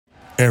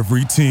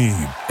Every team,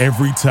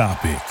 every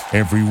topic,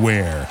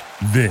 everywhere.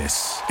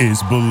 This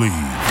is Believe.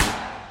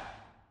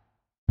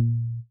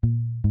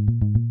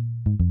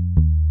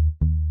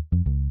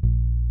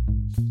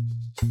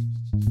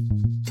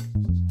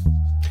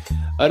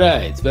 All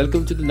right,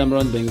 welcome to the Number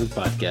One Bengals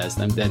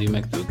podcast. I'm Danny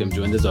McDoug. I'm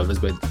joined as always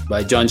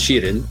by John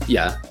Sheeran.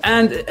 Yeah,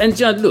 and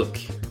John, look,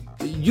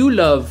 you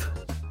love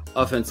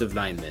offensive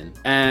linemen,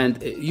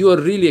 and you are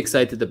really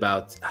excited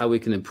about how we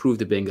can improve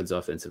the Bengals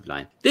offensive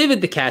line.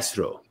 David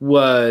DeCastro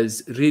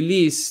was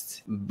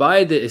released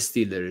by the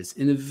Steelers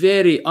in a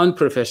very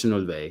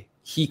unprofessional way.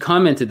 He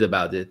commented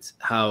about it,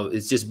 how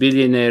it's just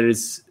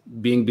billionaires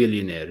being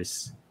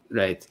billionaires,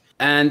 right?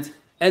 And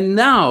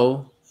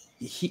now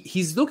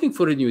he's looking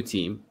for a new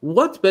team.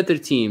 What better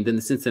team than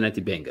the Cincinnati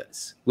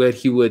Bengals, where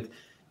he would,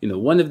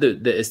 one of the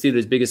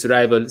Steelers' biggest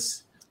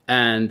rivals,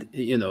 and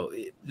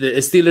the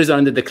Steelers are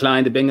on the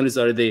decline, the Bengals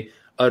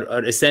are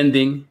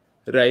ascending,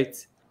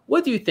 right?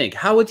 What do you think?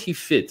 How would he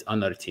fit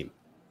on our team?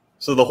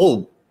 So the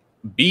whole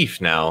beef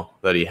now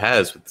that he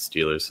has with the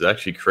Steelers, it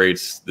actually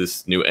creates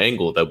this new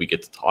angle that we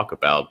get to talk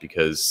about,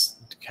 because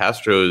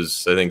Castro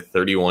is, I think,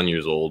 31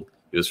 years old.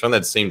 He was from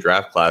that same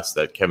draft class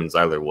that Kevin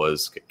Zeiler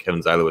was.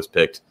 Kevin Zeiler was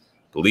picked,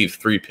 I believe,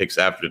 3 picks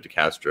after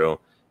DeCastro,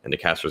 and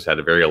DeCastro's had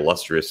a very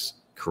illustrious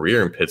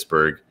career in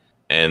Pittsburgh.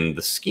 And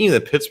the scheme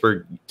that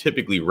Pittsburgh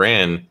typically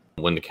ran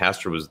when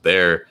DeCastro was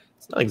there,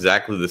 it's not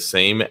exactly the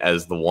same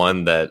as the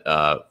one that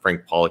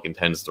Frank Pollock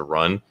intends to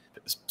run. The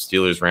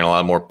Steelers ran a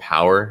lot more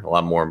power, a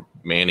lot more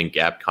man and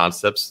gap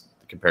concepts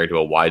compared to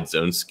a wide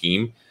zone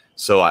scheme.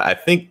 So I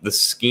think the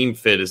scheme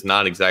fit is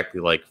not exactly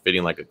like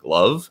fitting like a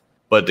glove,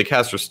 but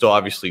DeCastro's still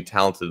obviously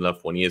talented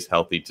enough when he is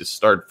healthy to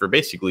start for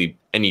basically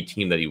any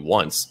team that he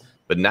wants.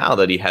 But now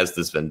that he has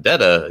this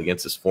vendetta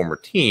against his former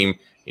team,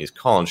 he's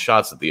calling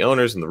shots at the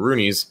owners and the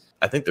Rooneys.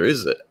 I think there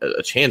is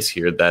a chance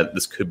here that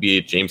this could be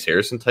a James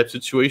Harrison type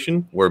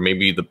situation where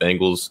maybe the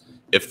Bengals,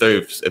 if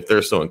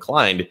they're so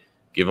inclined,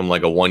 give him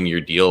like a 1-year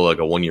deal, like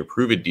a 1-year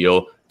prove-it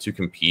deal to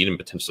compete and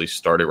potentially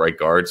start at right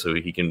guard so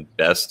he can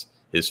best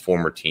his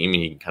former team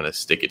and he can kind of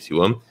stick it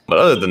to him. But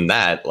other than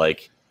that,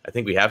 like, I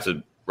think we have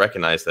to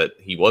recognize that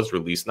he was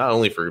released not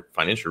only for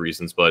financial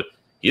reasons, but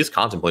he is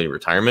contemplating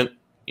retirement.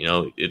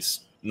 It's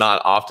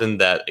not often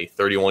that a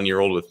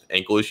 31-year-old with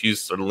ankle issues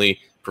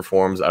suddenly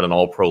performs at an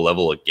all-pro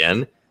level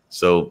again.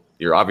 So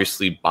you're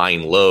obviously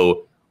buying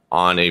low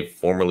on a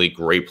formerly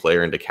great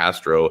player in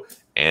DeCastro,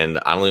 and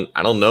I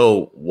don't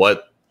know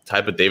what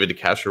type of David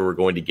DeCastro we're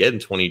going to get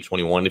in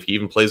 2021 if he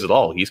even plays at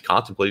all. He's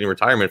contemplating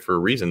retirement for a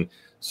reason.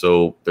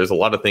 So there's a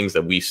lot of things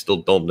that we still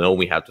don't know.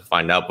 We have to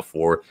find out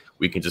before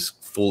we can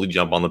just fully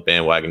jump on the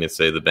bandwagon and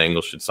say the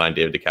Bengals should sign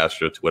David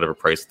DeCastro to whatever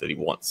price that he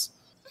wants.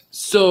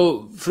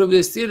 So from the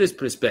Steelers'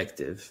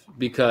 perspective,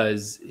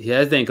 because he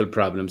has the ankle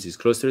problems, he's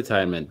close to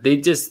retirement,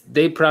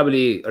 they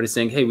probably are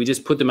saying, hey, we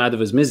just put him out of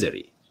his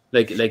misery,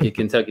 like a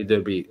Kentucky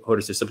Derby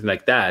horse or something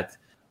like that.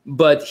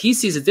 But he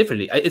sees it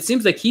differently. It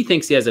seems like he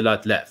thinks he has a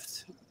lot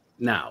left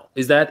now.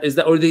 Is that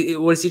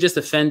or is he just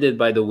offended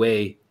by the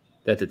way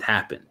that it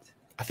happened?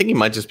 I think he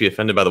might just be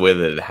offended by the way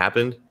that it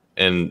happened.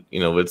 And,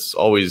 it's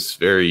always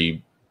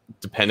very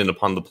dependent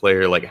upon the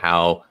player, like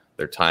how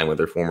their time with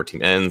their former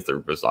team ends.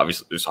 There's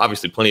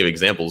obviously plenty of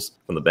examples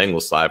from the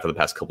Bengals side for the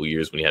past couple of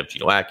years when you have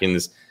Geno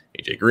Atkins,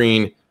 AJ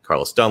Green,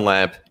 Carlos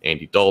Dunlap,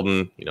 Andy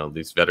Dalton,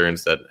 these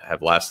veterans that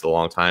have lasted a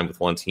long time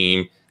with one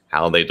team,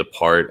 how they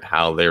depart,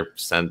 how they're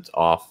sent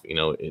off.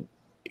 It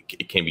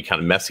can be kind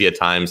of messy at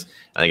times.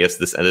 And I guess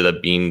this ended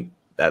up being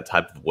that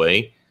type of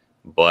way.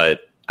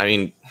 But I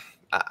mean,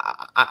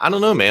 I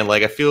don't know, man.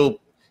 Like, I feel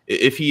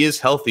if he is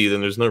healthy,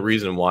 then there's no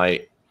reason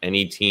why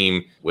any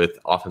team with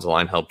offensive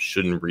line help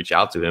shouldn't reach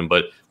out to him,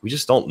 but we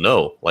just don't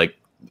know. Like,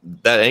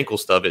 that ankle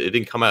stuff, it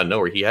didn't come out of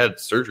nowhere. He had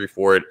surgery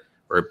for it,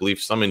 or I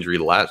believe some injury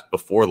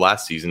before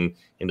last season,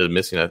 ended up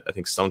missing, I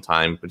think, some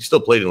time, but he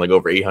still played in like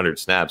over 800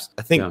 snaps.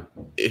 I think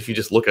if you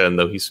just look at him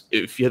though,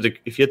 if you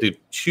had to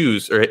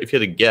choose, or if you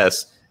had to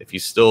guess if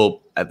he's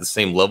still at the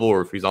same level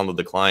or if he's on the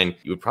decline,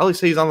 you would probably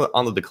say he's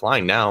on the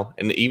decline now.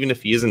 And even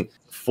if he isn't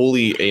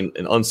fully an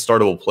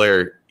unstartable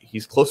player,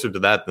 he's closer to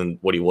that than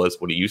what he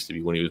used to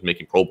be when he was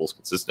making Pro Bowls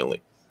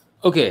consistently.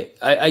 Okay,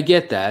 I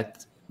get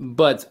that,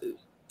 but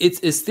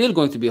it's still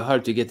going to be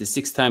hard to get a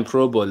 6-time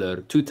Pro Bowler,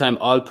 2-time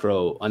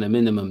All-Pro on a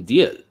minimum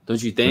deal,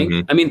 don't you think?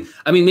 Mm-hmm.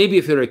 I mean, maybe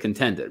if you're a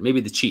contender, maybe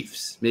the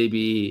Chiefs,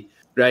 maybe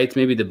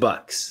the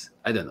Bucks.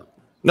 I don't know.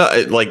 No,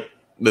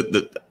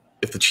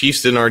 if the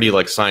Chiefs didn't already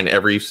like sign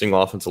every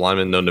single offensive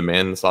lineman known to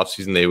man this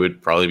offseason, they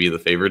would probably be the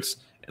favorites.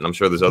 And I'm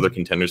sure there's other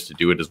contenders to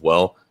do it as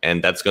well.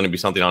 And that's going to be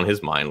something on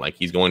his mind. Like,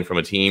 he's going from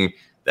a team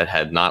that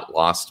had not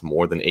lost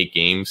more than 8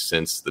 games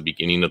since the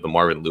beginning of the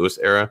Marvin Lewis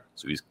era.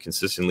 So he's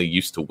consistently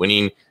used to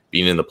winning,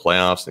 being in the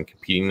playoffs and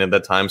competing at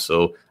that time.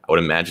 So I would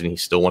imagine he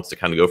still wants to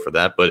kind of go for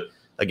that. But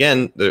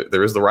again,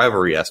 there is the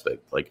rivalry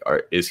aspect. Like,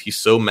 is he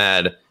so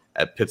mad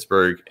at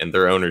Pittsburgh and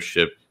their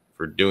ownership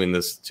for doing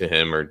this to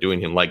him or doing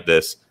him like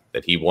this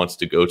that he wants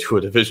to go to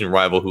a division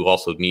rival who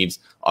also needs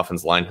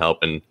offensive line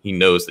help? And he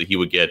knows that he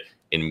would get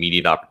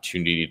immediate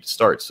opportunity to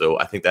start. So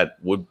I think that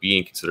would be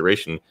in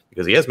consideration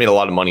because he has made a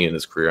lot of money in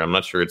his career. I'm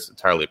not sure it's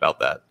entirely about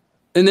that.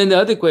 And then the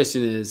other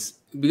question is,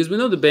 because we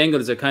know the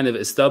Bengals are kind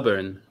of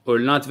stubborn or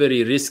not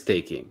very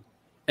risk-taking.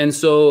 And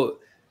so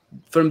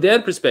from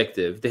their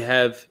perspective, they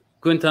have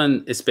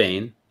Quinton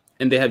Spain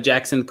and they have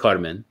Jackson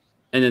Carman,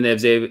 and then they have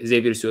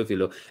Xavier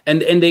Su'a-Filo.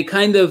 And they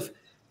kind of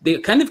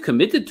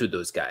committed to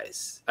those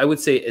guys. I would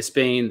say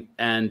Spain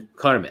and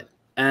Carman.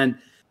 And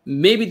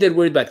maybe they're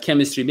worried about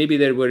chemistry. Maybe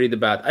they're worried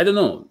about, I don't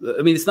know.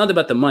 I mean, it's not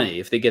about the money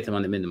if they get them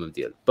on the minimum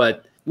deal.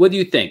 But what do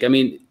you think? I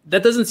mean,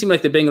 that doesn't seem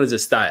like the Bengals'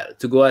 style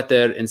to go out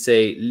there and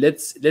say,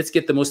 let's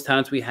get the most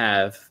talent we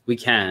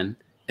can,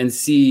 and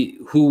see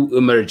who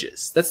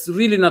emerges. That's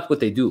really not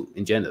what they do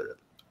in general.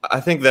 I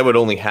think that would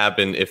only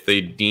happen if they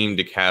deemed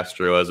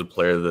DeCastro as a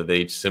player that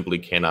they simply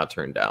cannot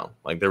turn down.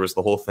 Like there was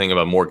the whole thing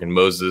about Morgan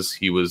Moses.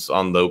 He was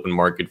on the open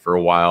market for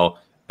a while,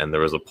 and there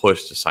was a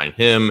push to sign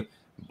him.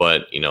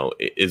 But,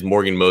 is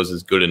Morgan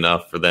Moses good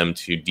enough for them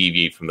to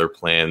deviate from their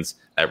plans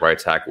at right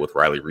tackle with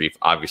Riley Reiff?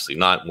 Obviously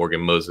not.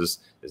 Morgan Moses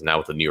is now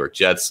with the New York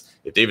Jets.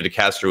 If David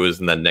DeCastro is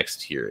in that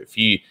next tier, if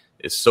he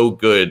is so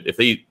good, if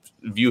they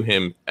view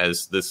him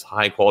as this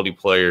high-quality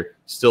player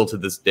still to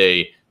this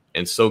day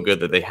and so good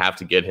that they have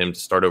to get him to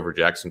start over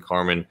Jackson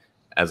Carman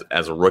as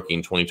a rookie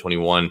in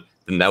 2021,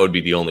 then that would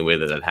be the only way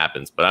that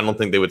happens. But I don't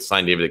think they would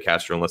sign David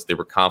DeCastro unless they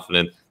were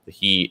confident that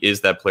he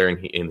is that player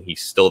and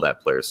he's still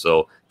that player.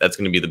 So that's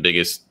going to be the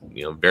biggest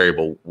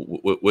variable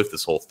with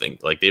this whole thing.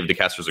 Like David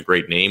DeCastro is a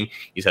great name.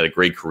 He's had a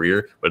great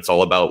career, but it's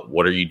all about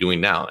what are you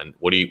doing now and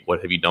what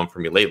have you done for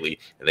me lately?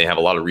 And they have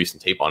a lot of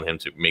recent tape on him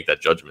to make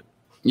that judgment.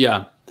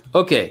 Yeah.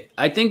 Okay.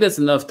 I think that's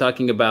enough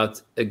talking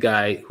about a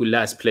guy who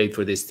last played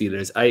for the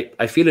Steelers.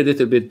 I feel a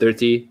little bit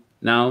dirty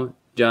now,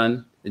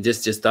 John,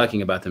 just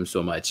talking about him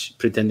so much,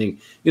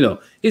 pretending,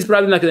 he's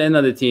probably not going to end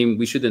on the team.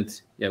 We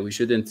shouldn't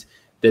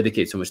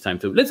dedicate so much time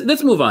to him.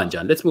 Let's move on,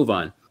 John. Let's move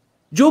on.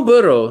 Joe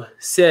Burrow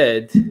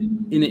said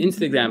in an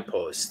Instagram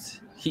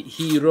post,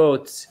 he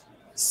wrote,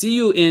 "See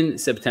you in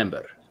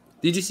September."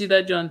 Did you see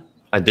that, John?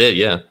 I did,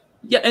 yeah.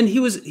 Yeah, and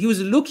he was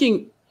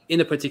looking in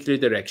a particular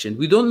direction.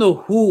 We don't know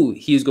who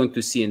he is going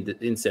to see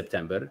in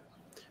September.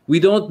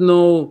 We don't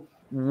know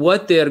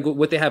what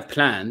they have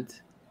planned.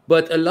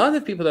 But a lot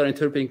of people are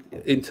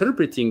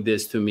interpreting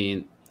this to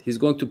mean he's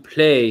going to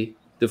play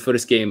the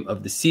first game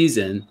of the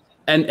season,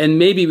 and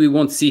maybe we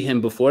won't see him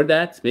before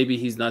that. Maybe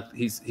he's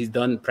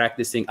done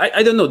practicing.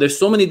 I don't know. There's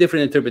so many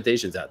different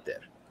interpretations out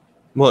there.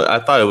 Well, I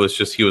thought it was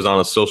just he was on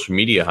a social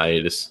media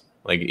hiatus.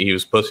 Like he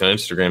was posting on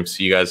Instagram,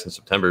 "See you guys in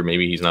September."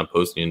 Maybe he's not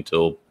posting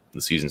until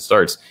the season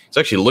starts. He's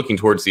actually looking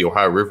towards the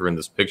Ohio River in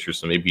this picture,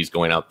 so maybe he's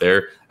going out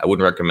there. I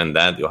wouldn't recommend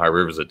that. The Ohio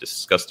River is a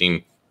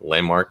disgusting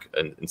landmark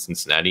in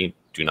Cincinnati.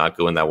 Do not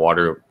go in that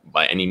water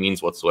by any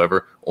means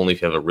whatsoever. Only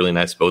if you have a really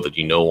nice boat that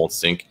won't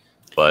sink.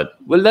 But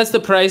that's the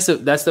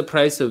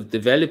price of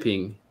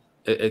developing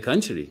a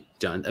country,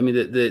 John. I mean,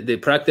 the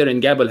Procter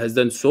and Gamble has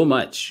done so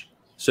much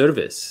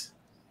service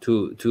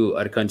to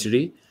our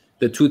country.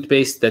 The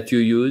toothpaste that you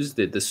use,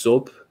 the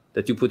soap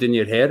that you put in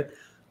your hair,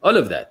 all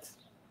of that.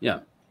 Yeah.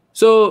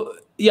 So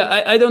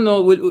yeah, I don't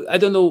know. I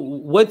don't know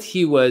what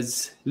he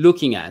was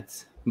looking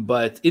at,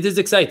 but it is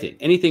exciting.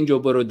 Anything Joe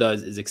Burrow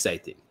does is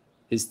exciting.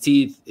 His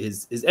teeth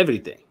is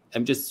everything.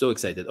 I'm just so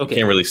excited. Okay.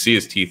 You can't really see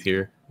his teeth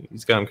here.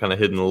 He's got them kind of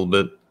hidden a little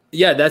bit.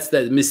 Yeah, that's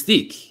the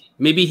mystique.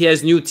 Maybe he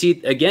has new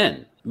teeth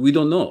again. We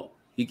don't know.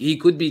 He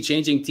could be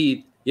changing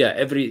teeth.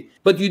 Yeah,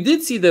 but you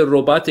did see the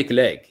robotic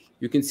leg.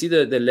 You can see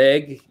the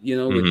leg,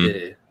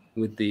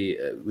 with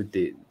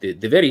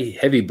the very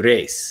heavy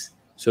brace.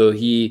 So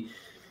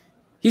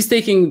he's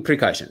taking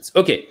precautions.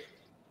 Okay.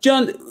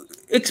 John,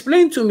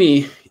 explain to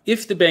me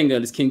if the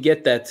Bengals can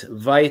get that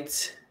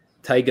white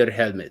Tiger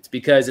helmet,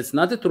 because it's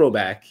not a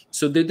throwback.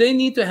 So do they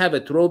need to have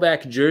a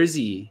throwback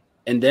jersey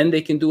and then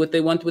they can do what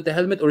they want with the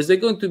helmet? Or is there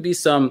going to be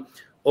some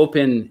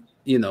open,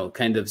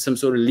 kind of some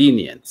sort of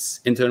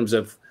lenience in terms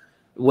of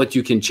what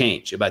you can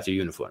change about your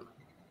uniform?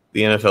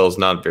 The NFL is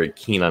not very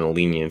keen on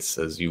lenience,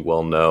 as you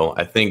well know.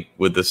 I think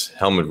with this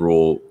helmet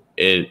rule,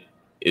 it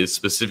is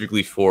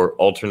specifically for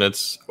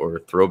alternates or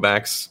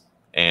throwbacks.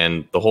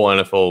 And the whole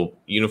NFL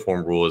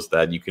uniform rule is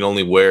that you can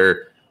only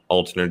wear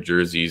alternate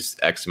jerseys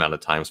X amount of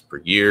times per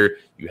year.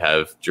 You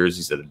have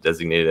jerseys that are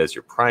designated as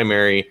your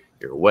primary,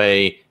 your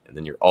away, and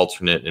then your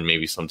alternate, and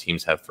maybe some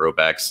teams have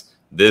throwbacks.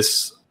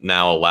 This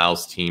now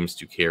allows teams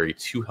to carry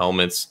two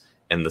helmets,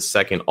 and the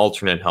second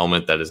alternate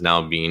helmet that is now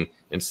being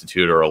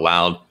instituted or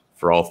allowed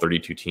for all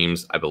 32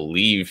 teams. I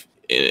believe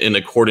in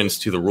accordance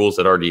to the rules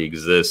that already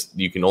exist,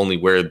 you can only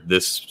wear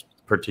this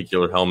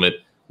particular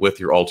helmet with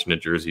your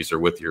alternate jerseys or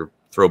with your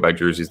throwback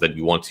jerseys that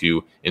you want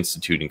to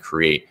institute and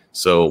create.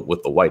 So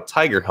with the white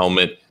Tiger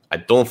helmet, I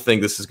don't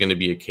think this is going to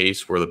be a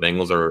case where the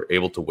Bengals are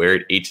able to wear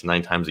it 8 to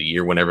 9 times a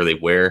year whenever they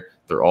wear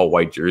their all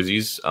white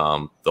jerseys.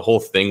 The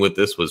whole thing with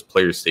this was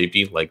player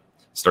safety. Like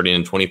starting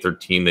in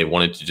 2013, they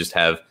wanted to just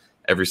have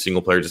every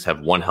single player just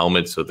have one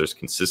helmet, so there's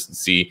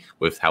consistency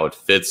with how it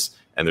fits,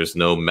 and there's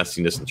no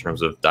messiness in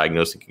terms of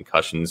diagnosing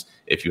concussions.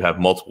 If you have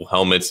multiple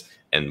helmets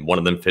and one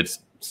of them fits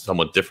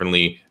somewhat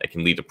differently that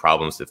can lead to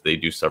problems if they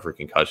do suffer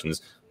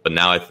concussions. But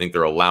now I think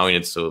they're allowing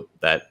it so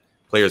that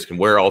players can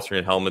wear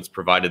alternate helmets,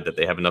 provided that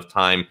they have enough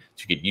time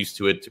to get used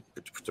to it,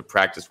 to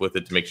practice with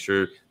it, to make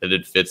sure that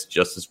it fits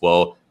just as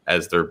well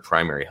as their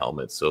primary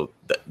helmet. So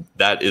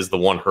that is the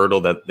one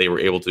hurdle that they were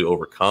able to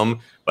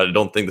overcome. But I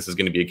don't think this is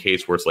going to be a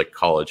case where it's like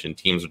college and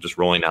teams are just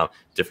rolling out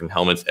different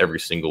helmets every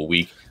single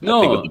week. No,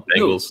 I think with the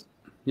Bengals,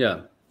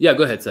 yeah.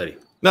 Go ahead, sorry.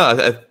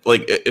 No,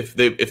 like if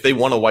they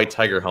want a white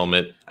tiger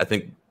helmet, I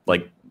think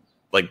like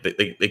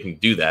they can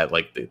do that.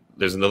 Like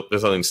there's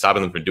nothing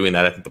stopping them from doing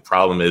that. I think the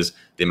problem is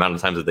the amount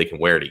of times that they can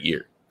wear it a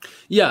year.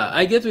 Yeah,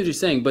 I get what you're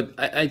saying, but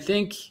I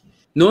think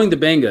knowing the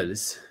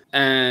Bengals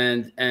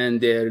and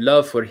their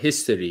love for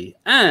history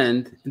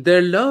and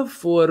their love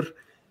for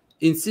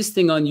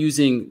insisting on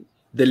using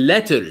the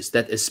letters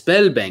that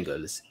spell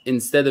Bengals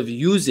instead of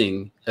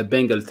using a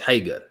Bengal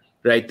tiger,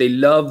 right? They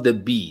love the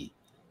B.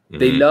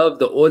 They love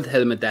the old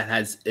helmet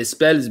that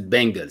spells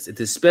Bengals.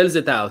 It spells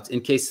it out in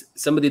case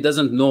somebody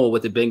doesn't know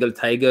what a Bengal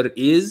tiger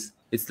is.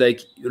 It's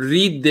like,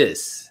 read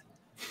this.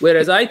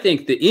 Whereas I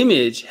think the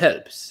image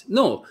helps.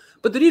 No,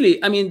 but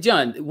really, I mean,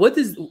 John,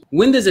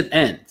 when does it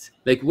end?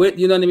 Like,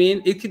 you know what I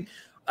mean?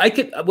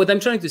 What I'm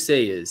trying to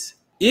say is,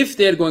 if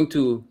they're going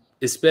to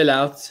spell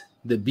out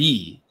the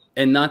B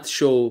and not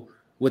show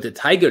what a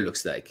tiger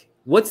looks like,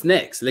 what's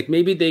next? Like,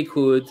 maybe they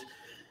could,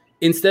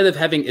 instead of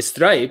having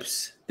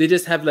stripes, they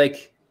just have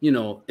like,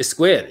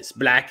 squares,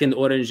 black and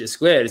orange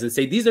squares, and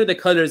say, these are the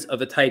colors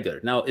of a tiger.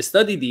 Now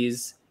study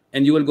these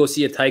and you will go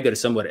see a tiger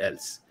somewhere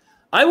else.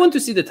 I want to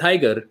see the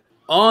tiger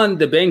on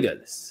the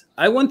Bengals.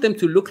 I want them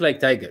to look like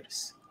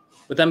tigers.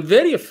 But I'm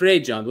very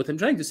afraid, John, what I'm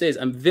trying to say is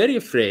I'm very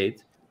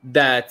afraid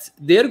that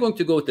they're going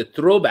to go with the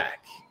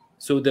throwback.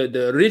 So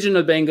the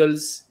original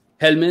Bengals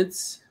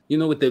helmets,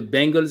 with the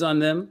Bengals on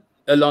them,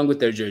 along with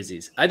their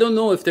jerseys. I don't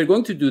know if they're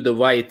going to do the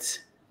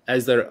white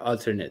as their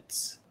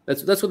alternates.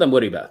 That's what I'm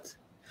worried about.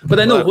 But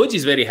I know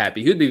Hoji's very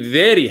happy. He would be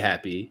very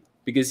happy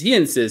because he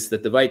insists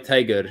that the white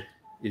tiger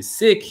is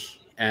sick,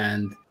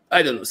 and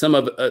I don't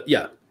know.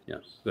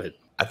 Go ahead.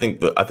 I think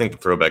the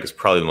throwback is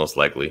probably the most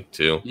likely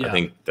too. Yeah. I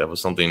think that was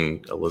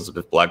something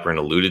Elizabeth Blackburn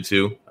alluded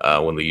to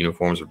when the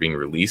uniforms were being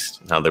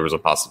released. Now there was a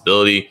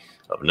possibility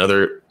of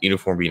another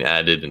uniform being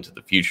added into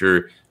the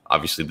future.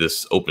 Obviously,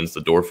 this opens the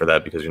door for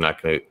that because you're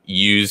not going to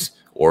use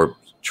or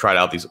try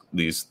out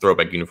these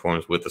throwback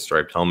uniforms with the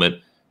striped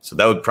helmet. So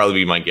that would probably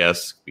be my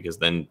guess, because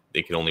then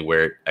they can only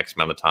wear it X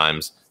amount of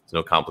times. There's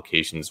no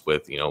complications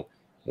with,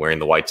 wearing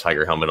the white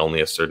tiger helmet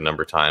only a certain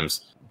number of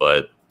times.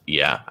 But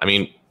yeah, I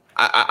mean,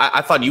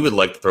 I thought you would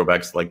like the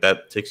throwbacks. Like,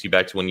 that takes you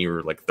back to when you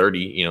were like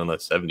 30, in the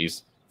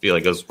 70s. I feel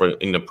like it was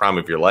in the prime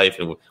of your life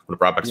and would have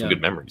brought back some good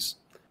memories.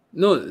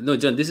 No,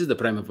 John, this is the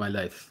prime of my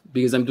life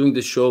because I'm doing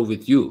this show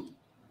with you.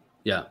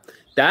 Yeah.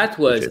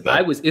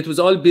 It was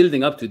all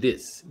building up to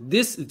this.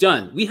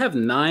 John, we have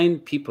 9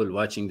 people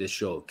watching this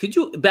show.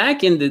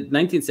 Back in the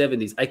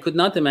 1970s, I could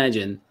not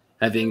imagine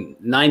having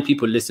 9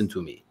 people listen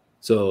to me.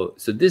 So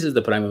this is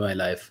the prime of my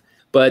life.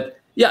 But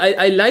yeah,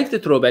 I like the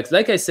throwbacks.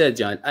 Like I said,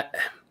 John,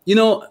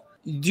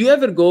 do you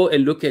ever go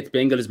and look at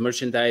Bengals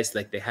merchandise?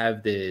 Like, they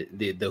have the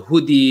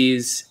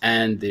hoodies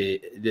and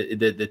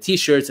the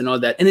t-shirts and all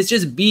that. And it's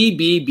just B,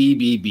 B, B,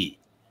 B, B.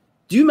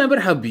 Do you remember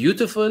how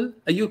beautiful?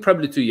 You're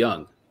probably too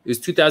young. It was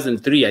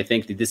 2003, I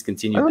think, they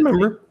discontinued. I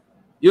remember.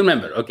 You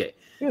remember? Okay.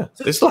 Yeah,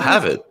 they still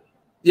have it.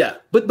 Yeah,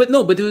 but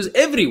it was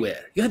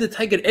everywhere. You had the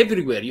tiger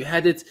everywhere. You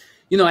had it.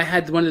 I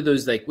had one of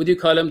those, like, what do you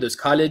call them? Those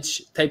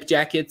college type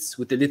jackets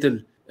with the little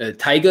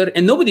tiger,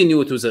 and nobody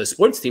knew it was a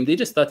sports team. They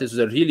just thought this was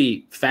a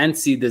really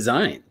fancy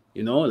design.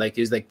 Like,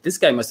 it's like, this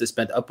guy must have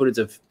spent upwards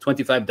of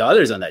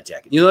 $25 on that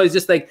jacket. It's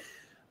just like,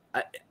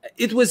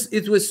 it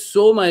was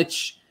so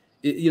much.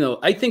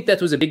 I think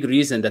that was a big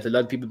reason that a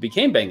lot of people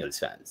became Bengals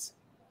fans.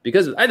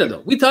 Because I don't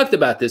know, we talked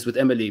about this with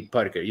Emily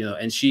Parker,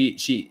 and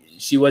she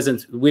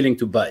wasn't willing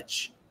to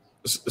budge.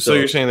 So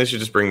you're saying they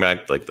should just bring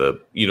back like the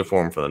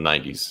uniform from the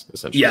 90s,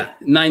 essentially? Yeah,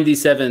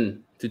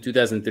 97 to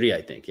 2003,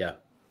 I think. Yeah,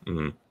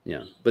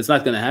 yeah, but it's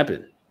not going to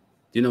happen.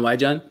 Do you know why,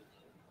 John?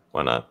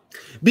 Why not?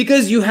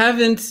 Because you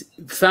haven't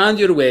found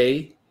your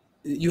way.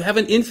 You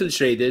haven't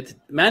infiltrated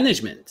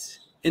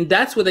management, and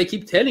that's what I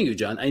keep telling you,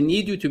 John. I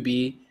need you to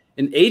be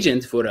an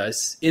agent for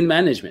us in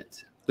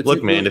management. But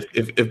look, man, if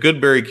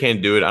Goodberry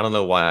can't do it, I don't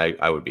know why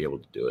I would be able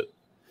to do it.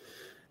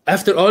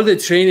 After all the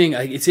training,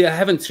 I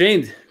haven't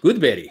trained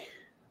Goodberry,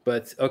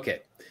 but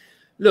okay.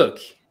 Look,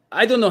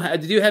 I don't know.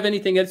 Do you have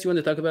anything else you want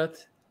to talk about?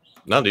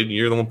 No, dude,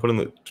 you're the one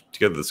putting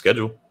together the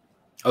schedule.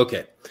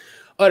 Okay.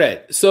 All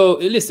right. So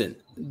listen,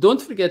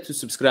 don't forget to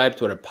subscribe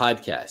to our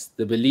podcast,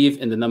 the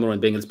Believe in the #1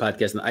 Bengals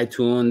podcast on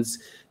iTunes,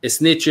 a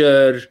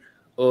Snitcher,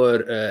 or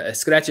a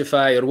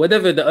Scratchify, or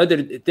whatever the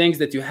other things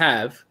that you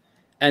have.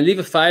 And leave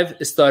a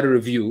 5-star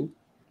review,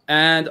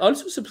 and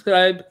also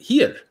subscribe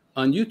here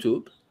on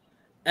YouTube.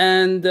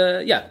 And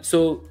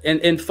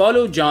and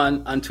follow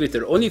John on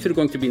Twitter, only if you're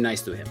going to be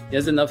nice to him. He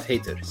has enough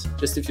haters,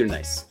 just if you're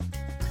nice.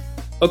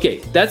 Okay,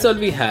 that's all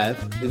we have.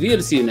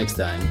 We'll see you next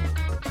time.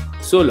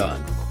 So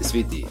long,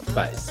 sweetie.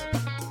 Bye.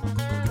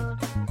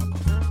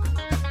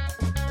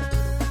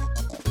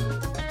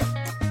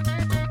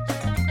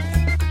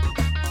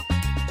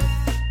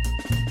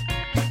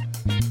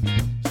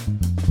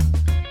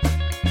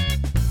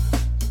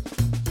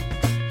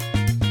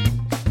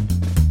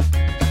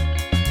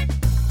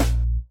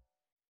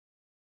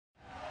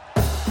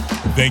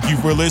 Thank you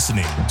for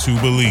listening to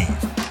Believe.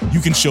 You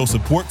can show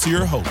support to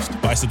your host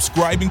by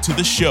subscribing to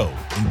the show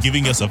and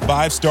giving us a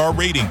 5-star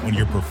rating on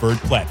your preferred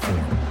platform.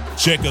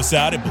 Check us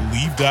out at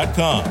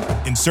Believe.com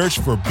and search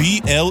for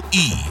BLEAV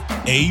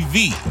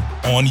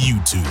on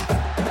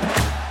YouTube.